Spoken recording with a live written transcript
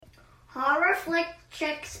Horror Flick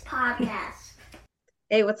Chicks podcast.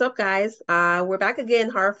 Hey, what's up, guys? We're back again,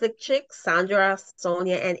 Horror Flick Chicks, Sandra,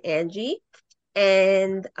 Sonia, and Angie.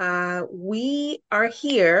 And we are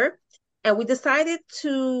here, and we decided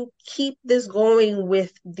to keep this going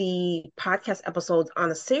with the podcast episodes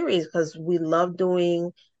on a series because we love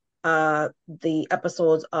doing the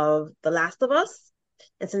episodes of The Last of Us.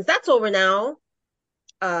 And since that's over now,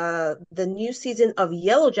 the new season of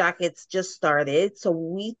Yellowjackets just started. So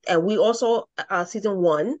we also season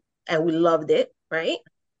one, and we loved it, right?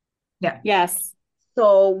 Yeah. Yes.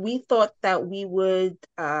 So we thought that we would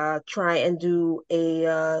try and do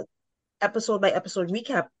a episode by episode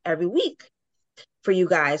recap every week for you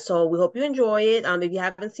guys. So we hope you enjoy it. If you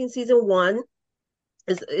haven't seen season one,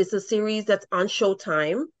 it's a series that's on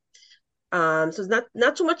Showtime. So it's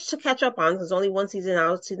not too much to catch up on. There's only one season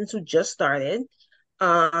out. Season two just started.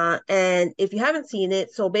 And if you haven't seen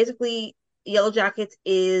it, so basically Yellow Jackets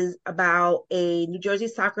is about a New Jersey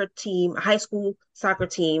soccer team, a high school soccer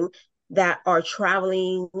team that are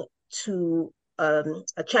traveling to a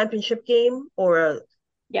championship game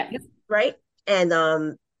Yeah. right? And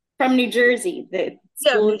From New Jersey, the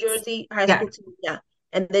yeah, school. New Jersey high Yeah. school team, yeah.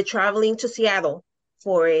 And they're traveling to Seattle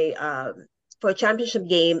for a championship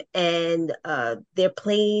game, and their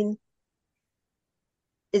plane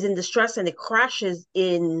is in distress and it crashes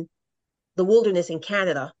in the wilderness in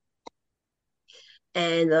Canada.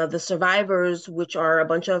 And the survivors, which are a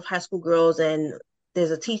bunch of high school girls, and there's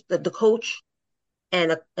the coach,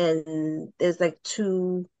 and there's like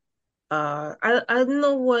two. I don't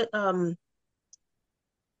know what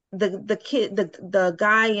the kid the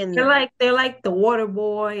guy They're like the water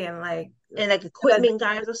boy and like equipment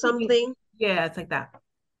guys or something, yeah, it's like that. I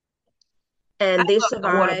and they love the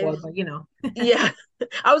water boy, survive. but Yeah,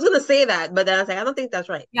 I was gonna say that, but then I was like, I don't think that's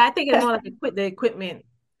right. yeah, I think it's more like the equipment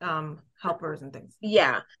helpers and things.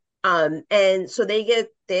 Yeah. And so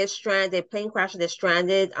they're stranded, their plane crashed, they're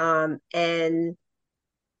stranded, and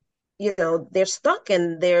they're stuck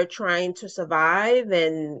and they're trying to survive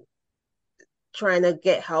and trying to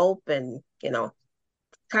get help and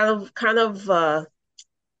kind of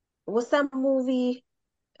what's that movie?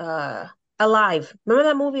 Uh Alive. Remember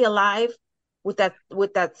that movie Alive with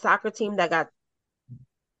that soccer team that got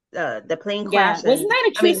the plane Yeah. crash? Wasn't And that a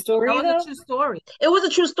I true mean, That story was though? a true story. it was a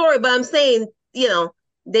true story, but I'm saying,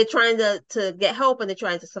 they're trying to get help and they're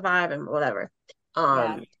trying to survive and whatever.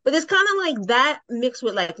 Yeah. But it's kind of like that mixed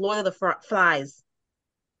with like Lord of the Flies.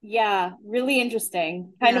 Yeah. Really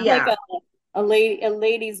interesting. Kind of Yeah. like Yeah. a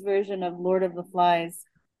lady's version of Lord of the Flies.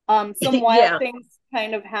 Some wild Yeah. things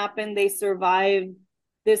kind of happened. They survived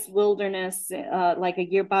this wilderness like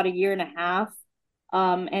about a year and a half.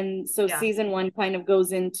 And so Yeah. season one kind of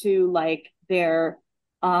goes into like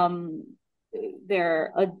um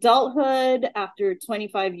their adulthood after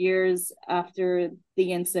 25 years after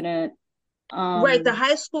the incident. Right. The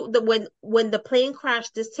high school when the plane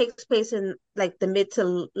crashed, this takes place in like the mid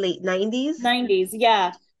to late 90s. 90s,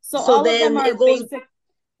 yeah. So So all of them then are it goes,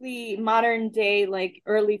 basically modern day, like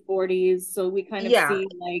early 40s. So we kind of yeah, see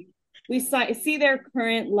like see their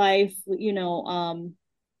current life.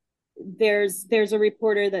 There's a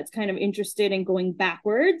reporter that's kind of interested in going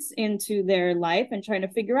backwards into their life and trying to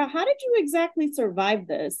figure out how did you exactly survive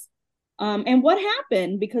this, and what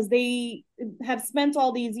happened, because they have spent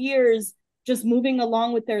all these years just moving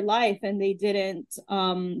along with their life, and they didn't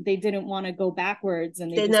want to go backwards,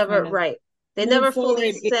 and they they just never, kind of right. They move never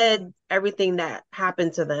fully forward. said everything that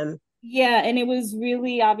happened to them. Yeah, and it was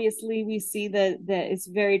really, obviously we see that it's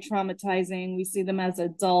very traumatizing. We see them as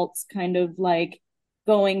adults kind of like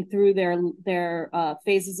going through their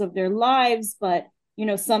phases of their lives, but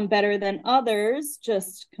some better than others,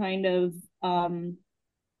 just kind of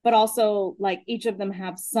but also like each of them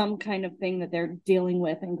have some kind of thing that they're dealing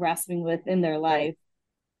with and grasping with in their Right.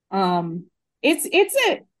 life. It's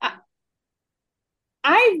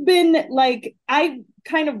I've been like, I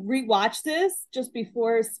kind of rewatched this just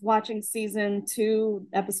before watching season two,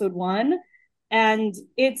 episode one. And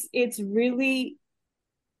it's really,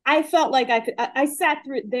 I felt like I sat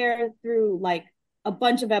through like a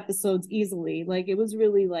bunch of episodes easily. Like it was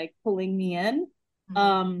really like pulling me in.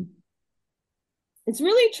 Mhm. It's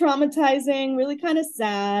really traumatizing, really kind of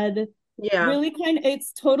sad, Yeah. really kind of,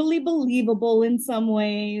 it's totally believable in some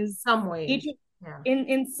ways. Some ways. Each Yeah.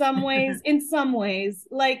 in some ways,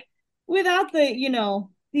 like without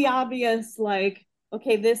the obvious, like,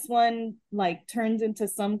 okay, this one like turns into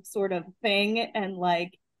some sort of thing, and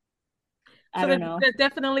like, I So don't know, there's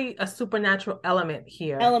definitely a supernatural element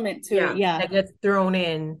here element to it. Yeah. Yeah. that gets thrown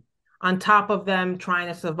in on top of them trying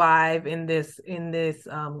to survive in this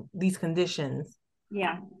these conditions.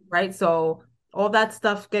 Yeah. Right? So all that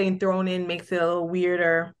stuff getting thrown in makes it a little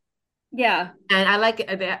weirder. Yeah. And I like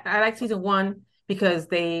it. I like season 1 because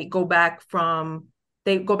they go back to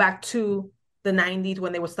the 90s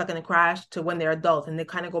when they were stuck in a crash to when they're adults, and they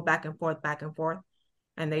kind of go back and forth,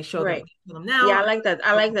 and they show Right. them Yeah, now. I like that.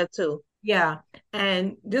 I like that too. Yeah,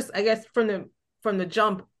 and just I guess from the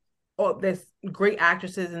jump, there's great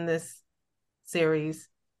actresses in this series,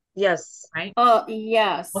 Yes. right?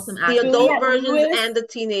 Yes. Awesome The actors. adult Juliette versions Lewis, and the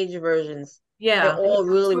teenage versions. They're Yeah, all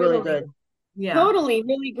really, really totally. good. yeah. Totally,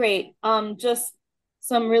 really great. Just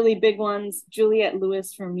some really big ones. Juliette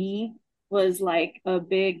Lewis for me was like a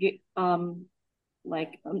big I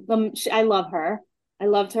love her. I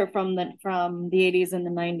loved her from the 80s and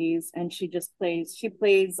the 90s, and she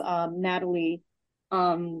plays Natalie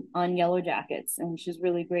on Yellowjackets, and she's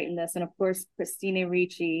really great in this. And of course, Christina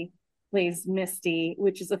Ricci plays Misty,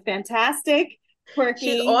 which is a fantastic, She's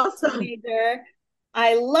quirky awesome. teenager.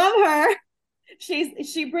 I love her.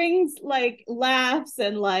 She brings like laughs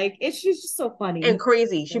and like she's just so funny and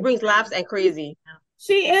crazy. She brings laughs and crazy.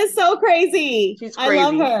 She is so crazy. She's I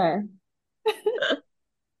love crazy. her.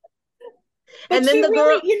 But And then she the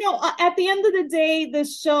really, girl, at the end of the day,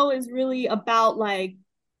 this show is really about like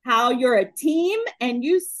how you're a team and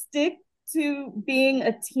you stick to being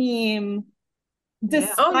a team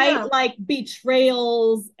Yeah. Oh, despite yeah. like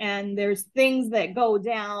betrayals and there's things that go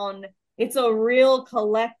down. It's a real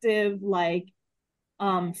collective like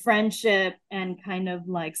friendship and kind of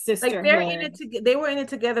like Like they're in sisterhood. it they were in it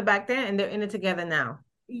together back then, and they're in it together now.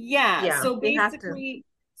 Yeah. Yeah, So they have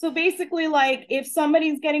to. basically, like if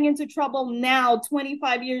somebody's getting into trouble now,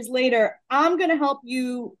 25 years later, I'm gonna help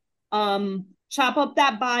you chop up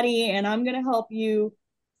that body and I'm gonna help you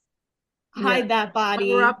Yeah. hide that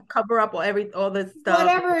body. Cover up all the stuff.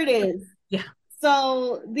 Whatever it is. Yeah.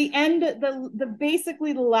 So the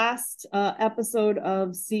basically the last episode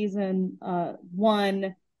of season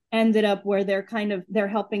 1 ended up where they're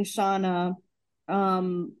helping Shauna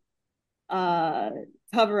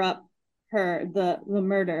cover up the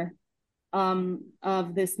murder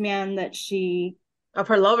of this man that she of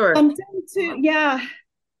her lover. Yeah.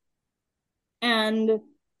 And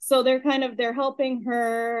so they're helping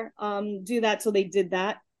her do that. So they did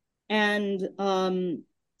that. And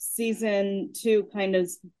season 2 kind of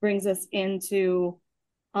brings us into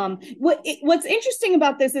what's interesting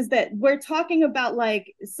about this is that we're talking about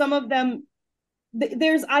like some of them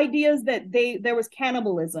there's ideas that there was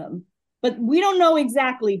cannibalism, but we don't know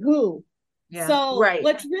exactly who. Yeah. So Right.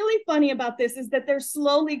 what's really funny about this is that they're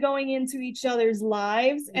slowly going into each other's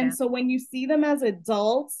lives. Yeah. And so when you see them as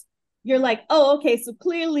adults, you're like, oh, okay, so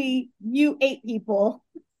clearly you ate people.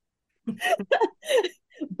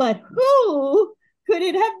 But who could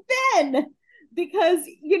it have been? Because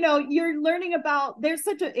you're learning about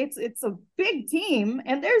it's a big team,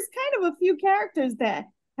 and there's kind of a few characters that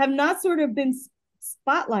have not sort of been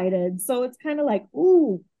spotlighted. So it's kind of like,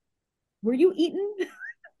 ooh, were you eaten?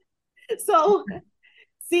 So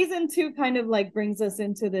season 2 kind of like brings us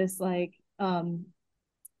into this like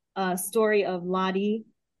story of Lottie,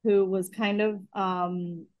 who was kind of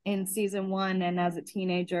in season 1, and as a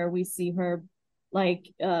teenager we see her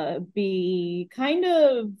like be kind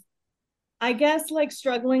of, I guess, like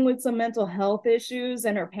struggling with some mental health issues,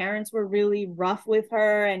 and her parents were really rough with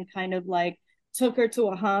her and kind of like took her to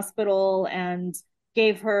a hospital and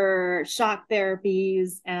gave her shock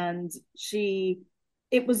therapies, and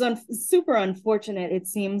it was super unfortunate. It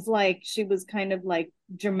seems like she was kind of like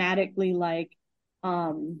dramatically like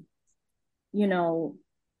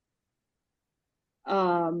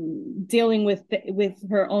dealing with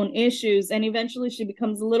her own issues, and eventually she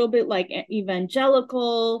becomes a little bit like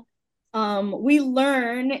evangelical. We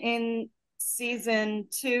learn in season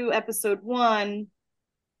 2 episode 1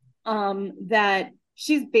 that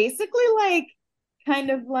she's basically like kind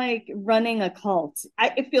of like running a cult.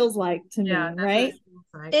 It feels like to me, right?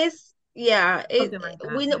 Like. It's like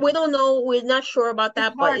we don't know, we're not sure about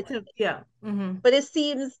that, but but it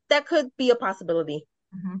seems that could be a possibility.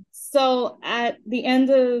 Mm-hmm. So at the end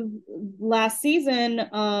of last season,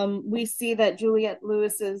 we see that Juliette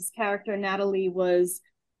Lewis's character Natalie was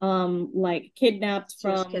like kidnapped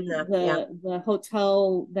from the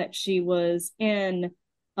hotel that she was in.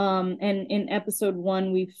 And in episode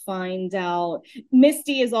 1, we find out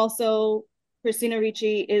Misty is also Christina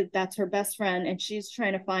Ricci, that's her best friend, and she's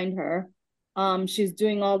trying to find her. She's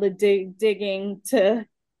doing all the digging to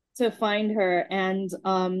find her, and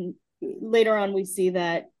later on we see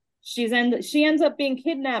that she ends up being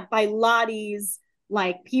kidnapped by Lottie's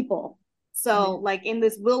like people. So like in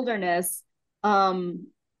this wilderness,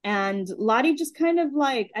 And Lottie just kind of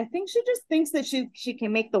like, I think she just thinks that she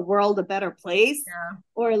can make the world a better place. Yeah.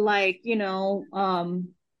 Or like,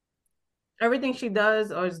 Everything she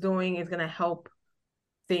does or is doing is gonna help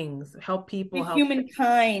things, help people, help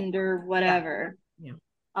humankind or whatever. Yeah.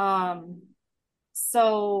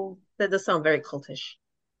 So That does sound very cultish.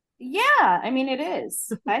 yeah, I mean it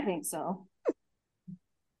is. I think so.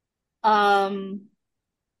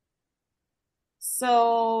 So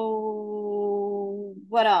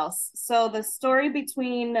what else? So the story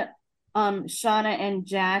between Shauna and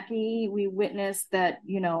Jackie, we witnessed that,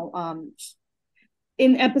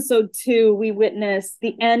 in episode 2, we witnessed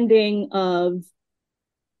the ending of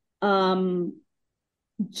Shauna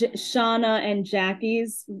and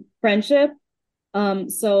Jackie's friendship.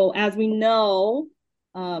 So as we know,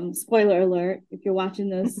 spoiler alert, if you're watching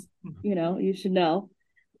this, you should know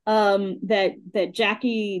that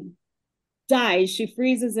Jackie dies. She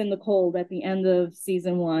freezes in the cold at the end of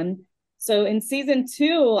season 1. So in season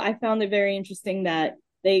 2, I found it very interesting that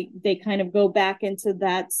they kind of go back into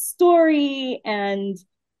that story, and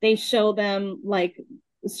they show them like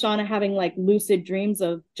Shauna having like lucid dreams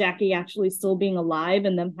of Jackie actually still being alive,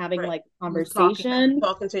 and them having like conversation,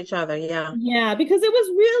 talking to each other. Yeah, because it was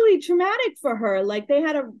really traumatic for her. Like they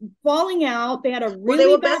had a falling out, they had a really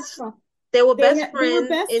they were bad best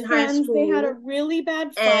friends in high school. They had a really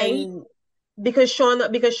bad fight. And because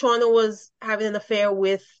Shauna was having an affair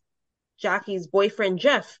with Jackie's boyfriend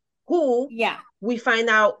Jeff, who we find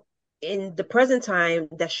out in the present time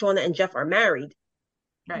that Shauna and Jeff are married.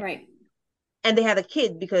 Right. And they had a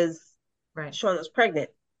kid because Shauna was pregnant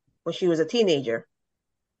when she was a teenager.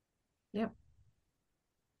 Yep.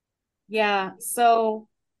 Yeah. So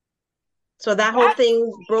that whole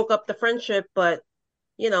thing broke up the friendship, but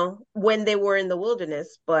when they were in the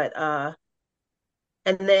wilderness, but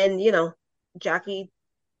and then Jackie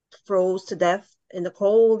froze to death in the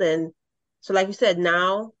cold, and so like you said,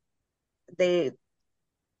 now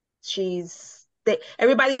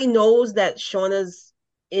everybody knows that Shauna's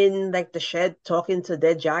in like the shed talking to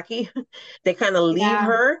dead Jackie. They kind of leave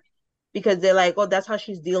her because they're like, oh, that's how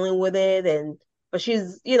she's dealing with it, but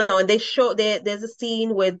she's and they show there's a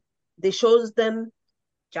scene where they shows them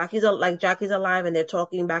Jackie's alive and they're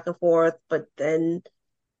talking back and forth, but then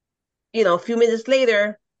a few minutes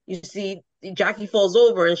later you see Jackie falls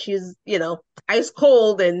over and she's ice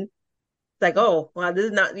cold, and it's like, oh wow, this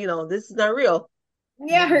is not real.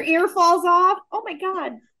 Yeah, her ear falls off. Oh my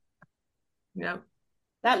god. Yeah.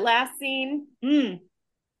 That last scene.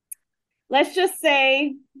 Let's just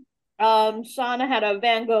say Shauna had a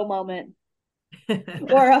Van Gogh moment.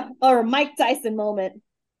 or a Mike Tyson moment.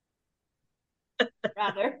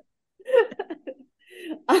 Rather.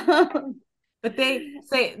 But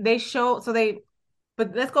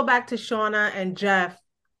but let's go back to Shauna and Jeff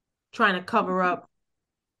trying to cover up,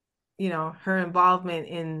 her involvement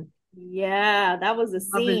in. Yeah, that was a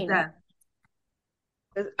scene. That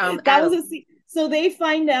was a scene. So they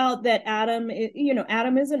find out that Adam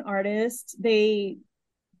is an artist. They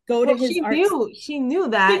go to his art. She knew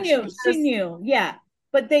that. She knew. Yeah.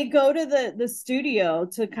 But they go to the studio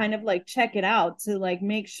to kind of like check it out, to like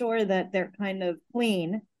make sure that they're kind of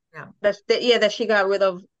clean. Yeah. That she got rid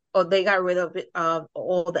of, or they got rid of it,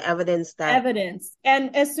 all the evidence.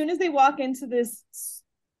 And as soon as they walk into this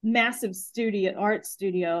massive art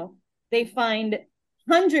studio, they find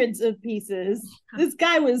hundreds of pieces. This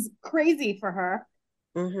guy was crazy for her.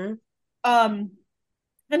 Mm-hmm.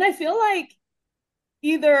 And I feel like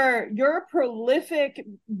either you're a prolific,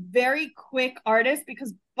 very quick artist,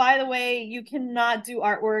 because by the way, you cannot do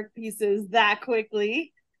artwork pieces that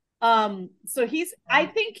quickly. So I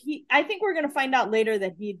think we're gonna find out later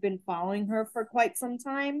that he'd been following her for quite some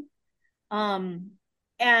time. And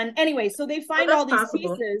anyway, so they find all these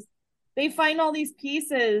pieces. They find all these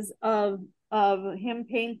pieces of him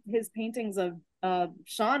his paintings of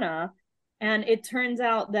Shauna. And it turns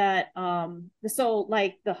out that so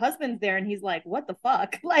like the husband's there and he's like, what the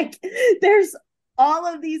fuck? Like there's all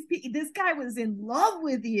of these this guy was in love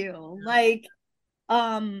with you. Like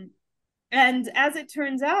and as it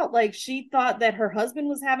turns out, like she thought that her husband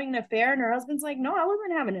was having an affair, and her husband's like, no, I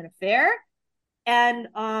wasn't having an affair. And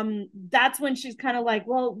that's when she's kind of like,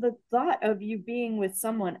 well, the thought of you being with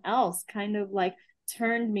someone else kind of like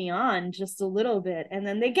turned me on just a little bit. And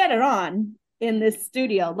then they get it on in this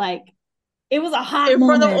studio. Like it was a hot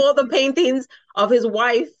moment. Front of all the paintings of his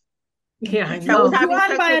wife. Yeah, I know. That was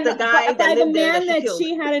having sex with the guy by the man that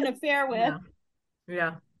she had an affair with.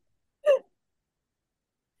 Yeah.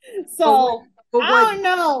 So I don't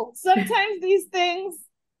know. Sometimes these things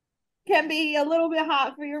can be a little bit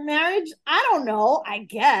hot for your marriage. I don't know. I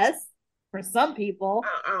guess for some people.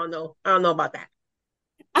 I don't know about that.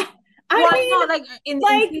 Well, I mean, no, like in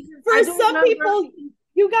like season, for I do some remember. people,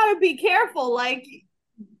 you got to be careful. Like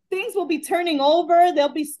things will be turning over.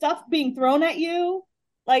 There'll be stuff being thrown at you.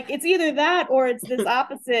 Like it's either that or it's this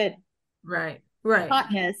opposite Right.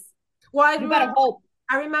 hotness. Well, You gotta hope.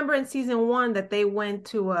 I remember in season 1 that they went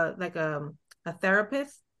to a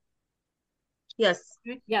therapist. Yes.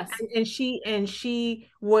 Yes. And she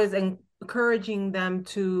was encouraging them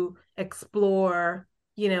to explore,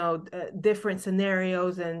 different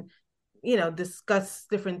scenarios and, discuss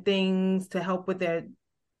different things to help with their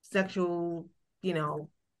sexual,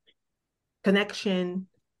 connection.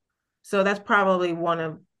 So that's probably one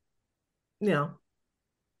of,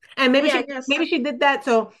 and maybe Yeah, she did that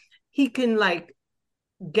so he can like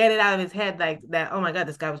get it out of his head like that. Oh my God,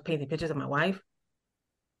 this guy was painting pictures of my wife,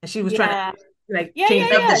 and she was trying to like change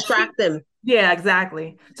like up. distract them. Yeah,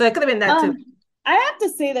 exactly. So it could have been that too. I have to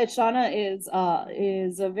say that Shauna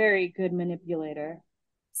is a very good manipulator.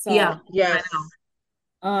 So Yeah, yes.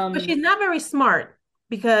 I know. But she's not very smart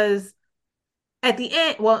because at the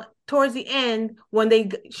end, well, towards the end, when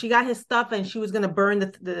she got his stuff and she was gonna burn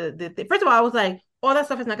the first of all, I was like, all that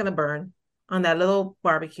stuff is not gonna burn on that little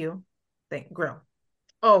barbecue grill.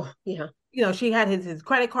 Oh, yeah. She had his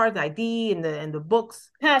credit cards, ID, and the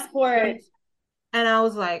books, passport. And I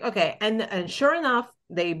was like, okay. And sure enough,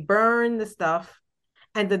 they burned the stuff.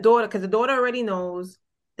 And because the daughter already knows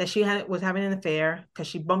that she was having an affair because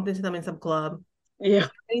she bumped into them in some club. Yeah.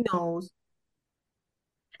 She knows.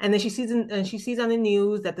 And then she sees on the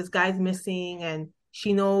news that this guy's missing, and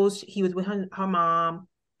she knows he was with her mom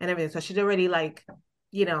and everything. So she's already like,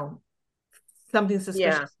 something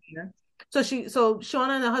suspicious here. So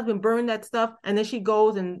Shauna and her husband burned that stuff, and then she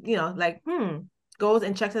goes and goes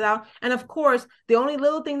and checks it out. And of course, the only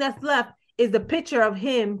little thing that's left is the picture of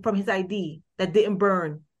him from his ID that didn't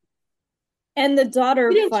burn. And the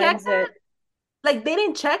daughter finds it. Like they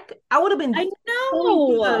didn't check. I would have been. I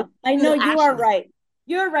know. You are right.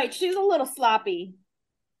 You're right. She's a little sloppy.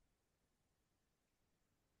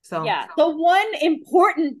 So yeah, the one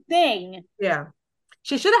important thing. Yeah,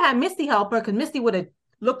 she should have had Misty help her because Misty would have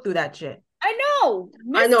looked through that shit. I know.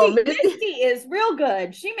 Misty is real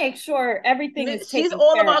good. She makes sure everything is taken She's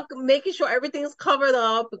all care about of. making sure everything's covered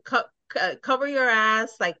up. Cover your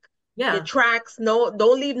ass, like your tracks. No,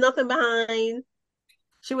 don't leave nothing behind.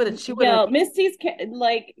 She would have. Yeah, Misty's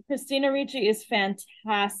like Christina Ricci is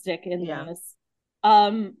fantastic in this.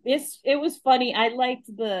 It was funny. I liked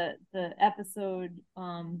the episode.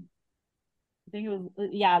 I think it was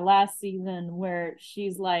last season where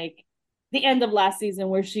she's like the end of last season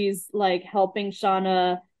where she's like helping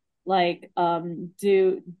Shauna like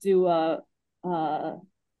do a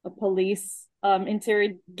police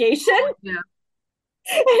interrogation. Yeah.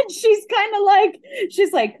 And she's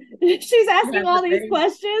asking all these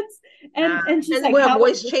questions and she's like, with her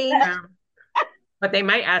voice change. But they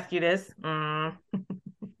might ask you this. How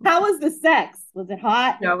was the sex? Was it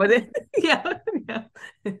hot? Yeah, was it? Yeah.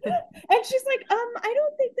 And she's like, I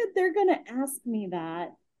don't think that they're gonna ask me that.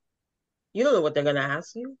 You don't know what they're gonna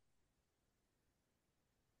ask you.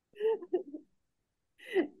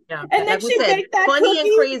 Yeah. And then she baked that funny cookie.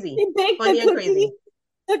 And crazy. She baked funny the cookie. Crazy.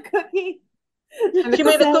 The cookie. And she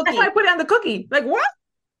made a cookie. I put it on the cookie. Like what?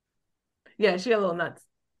 Yeah, she a little nuts.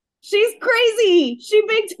 She's crazy. She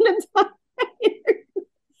baked an entire.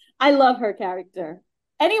 I love her character.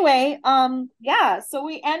 Anyway, so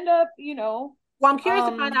we end up, Well, I'm curious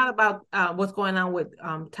to find out about what's going on with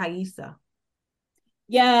Thaisa.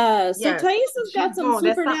 Yeah, so Thaisa's got some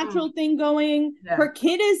supernatural thing going. Yeah. Her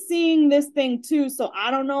kid is seeing this thing too, so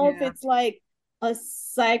I don't know if it's like a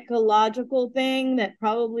psychological thing that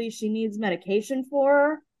probably she needs medication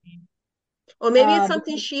for. Or maybe it's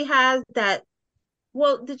something she has that.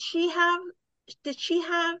 Well,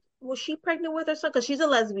 was she pregnant with her son? Because she's a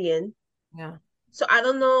lesbian. Yeah. So I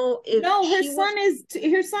don't know if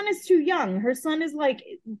her son is too young. Her son is like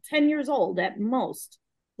 10 years old at most.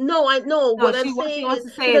 No, I know. What I'm saying is,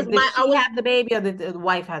 did she have the baby or the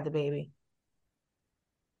wife had the baby?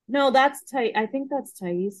 No, I think that's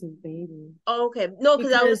Thaisa's baby. Oh, okay. No,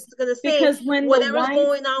 because I was gonna say because when whatever's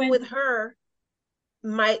going on with her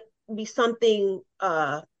might be something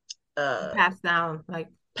passed down, like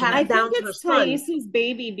I think it's Thaisa's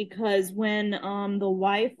baby because when the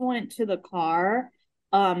wife went to the car,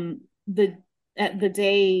 the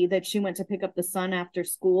day that she went to pick up the son after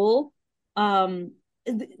school,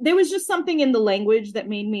 there was just something in the language that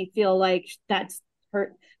made me feel like that's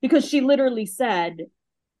her, because she literally said,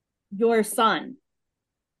 "Your son,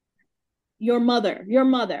 your mother."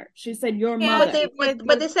 She said, "Your mother."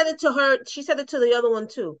 But they said it to her. She said it to the other one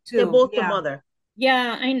too. They're both the mother.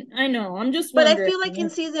 Yeah, I know. I'm just wondering. But I feel like in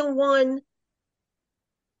season 1,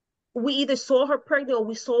 we either saw her pregnant or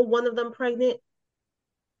we saw one of them pregnant,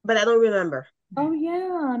 but I don't remember. Oh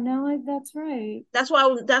yeah, no, that's right. That's why I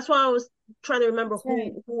was trying to remember That's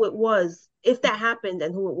right. who it was, if that happened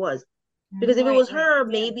and who it was. Because if it Right, was right. her, Yeah,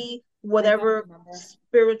 maybe I don't whatever remember.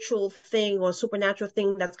 spiritual thing or supernatural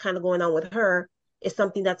thing that's kind of going on with her is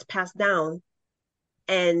something that's passed down,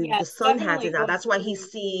 and Yeah, the it's son has definitely it now. going That's why through. he's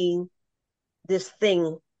seeing this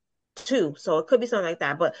thing too. So it could be something like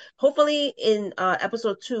that. But hopefully in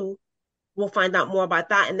episode 2, we'll find out more about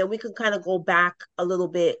that, and then we can kind of go back a little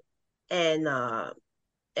bit and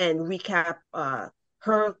recap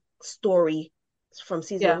her story from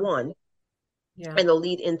season Yeah. 1, Yeah. and it'll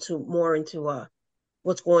lead into more into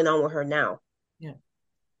what's going on with her now. Yeah.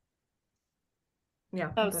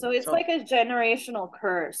 Yeah. Oh, But so it's So like a generational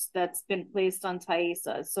curse that's been placed on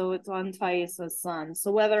Thaisa. So it's on Thaisa's son.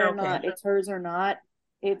 So whether or okay. not it's hers or not,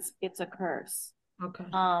 it's a curse. okay.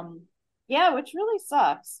 Yeah, which really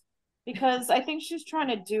sucks because I think she's trying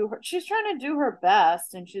to do her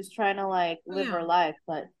best and she's trying to like live her Yeah. life,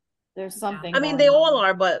 but there's Yeah. something I mean, going they all on.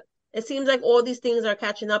 are, but it seems like all these things are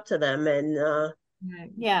catching up to them, and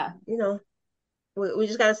Right. Yeah. you know, we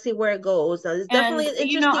just got to see where it goes. It's And definitely an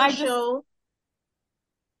you know, interesting I just show.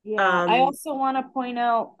 yeah, I Um, also want to point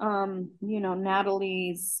out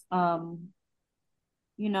Natalie's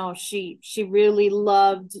she really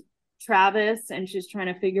loved Travis and she's trying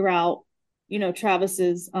to figure out,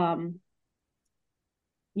 Travis's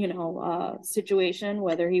situation,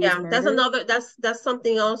 whether he was yeah, murdered. that's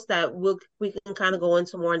something else that we can kind of go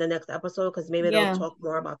into more in the next episode, because maybe they'll Yeah, talk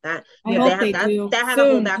more about that, I because they Yeah. hope have they do that had a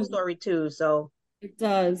whole soon because backstory too. So it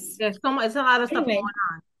does. There's so much, it's a lot of stuff going Anyway,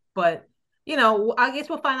 on, but I guess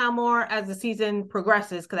we'll find out more as the season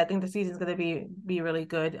progresses, because I think the season's going to be really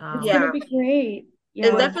good. it's gonna yeah, be great. it's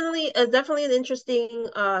Yeah. But definitely an interesting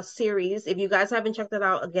series. If you guys haven't checked it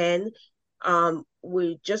out again,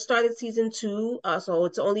 we just started season 2, so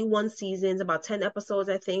it's only one season, it's about 10 episodes,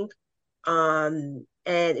 I think. And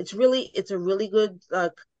it's a really good,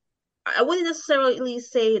 I wouldn't necessarily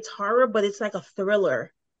say it's horror, but it's like a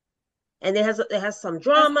thriller, and it has some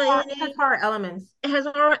drama in it has it. horror elements. It has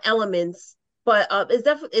horror elements, but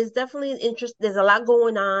it's definitely an interest. There's a lot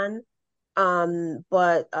going on,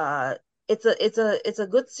 but it's a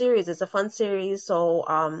good series. It's a fun series. So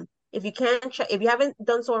if you haven't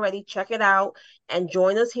done so already, check it out and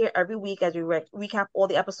join us here every week as we recap all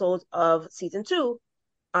the episodes of season 2.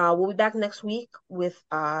 We'll be back next week with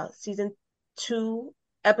season 2,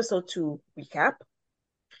 episode 2 recap.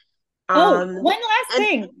 Oh, Um, one last and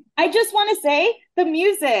thing. I just want to say the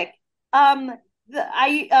music. The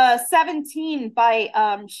I 17 by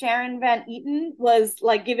Sharon Van Eaton was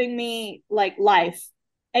like giving me like life.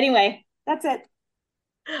 Anyway, that's it.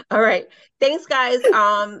 All right. Thanks, guys.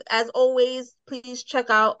 As always, please check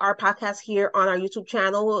out our podcast here on our YouTube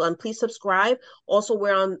channel, and please subscribe. Also,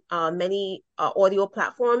 we're on many audio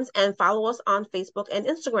platforms, and follow us on Facebook and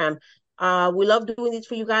Instagram. We love doing these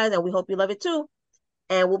for you guys, and we hope you love it too.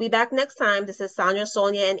 And we'll be back next time. This is Sonia,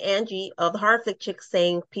 Sonia, and Angie of the Horror Flick Chicks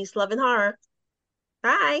saying peace, love, and horror.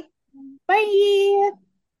 Bye. Bye.